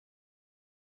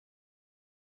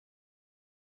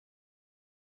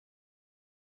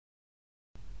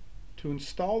To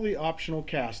install the optional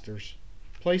casters,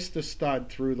 place the stud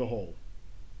through the hole.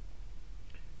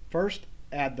 First,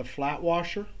 add the flat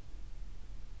washer,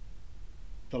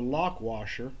 the lock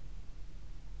washer,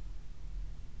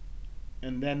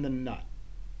 and then the nut.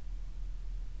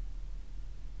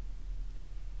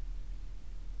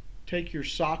 Take your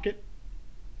socket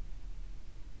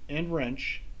and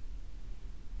wrench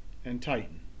and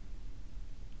tighten.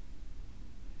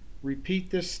 Repeat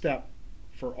this step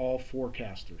for all 4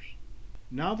 casters.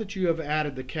 Now that you have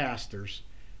added the casters,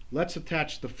 let's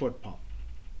attach the foot pump.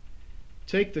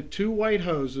 Take the 2 white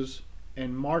hoses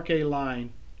and mark a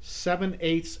line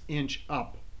 7/8 inch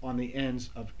up on the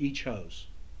ends of each hose.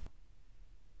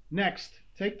 Next,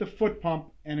 take the foot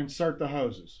pump and insert the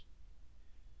hoses.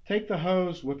 Take the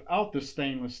hose without the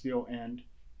stainless steel end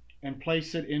and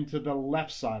place it into the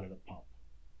left side of the pump.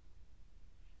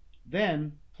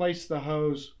 Then place the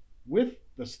hose with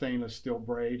the stainless steel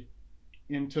braid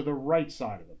into the right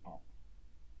side of the pump.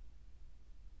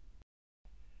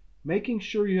 Making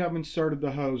sure you have inserted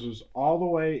the hoses all the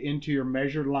way into your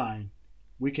measured line,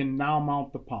 we can now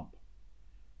mount the pump.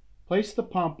 Place the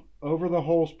pump over the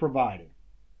holes provided.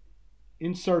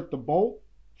 Insert the bolt,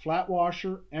 flat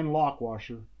washer, and lock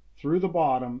washer through the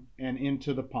bottom and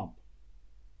into the pump.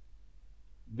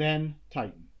 Then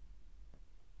tighten.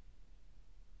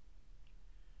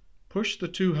 Push the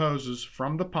 2 hoses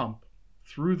from the pump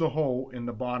through the hole in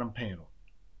the bottom panel.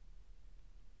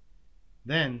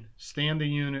 Then stand the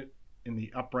unit in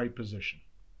the upright position.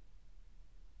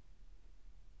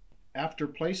 After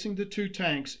placing the 2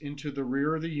 tanks into the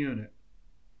rear of the unit,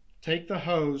 take the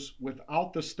hose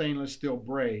without the stainless steel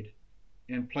braid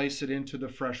and place it into the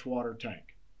freshwater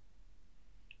tank.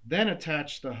 Then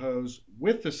attach the hose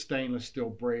with the stainless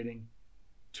steel braiding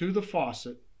to the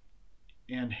faucet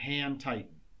and hand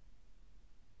tighten.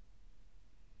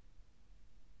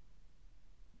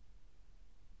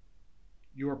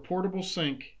 Your portable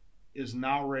sink is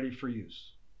now ready for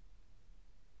use.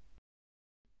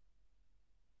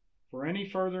 For any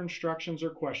further instructions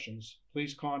or questions,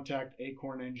 please contact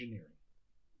Acorn Engineering.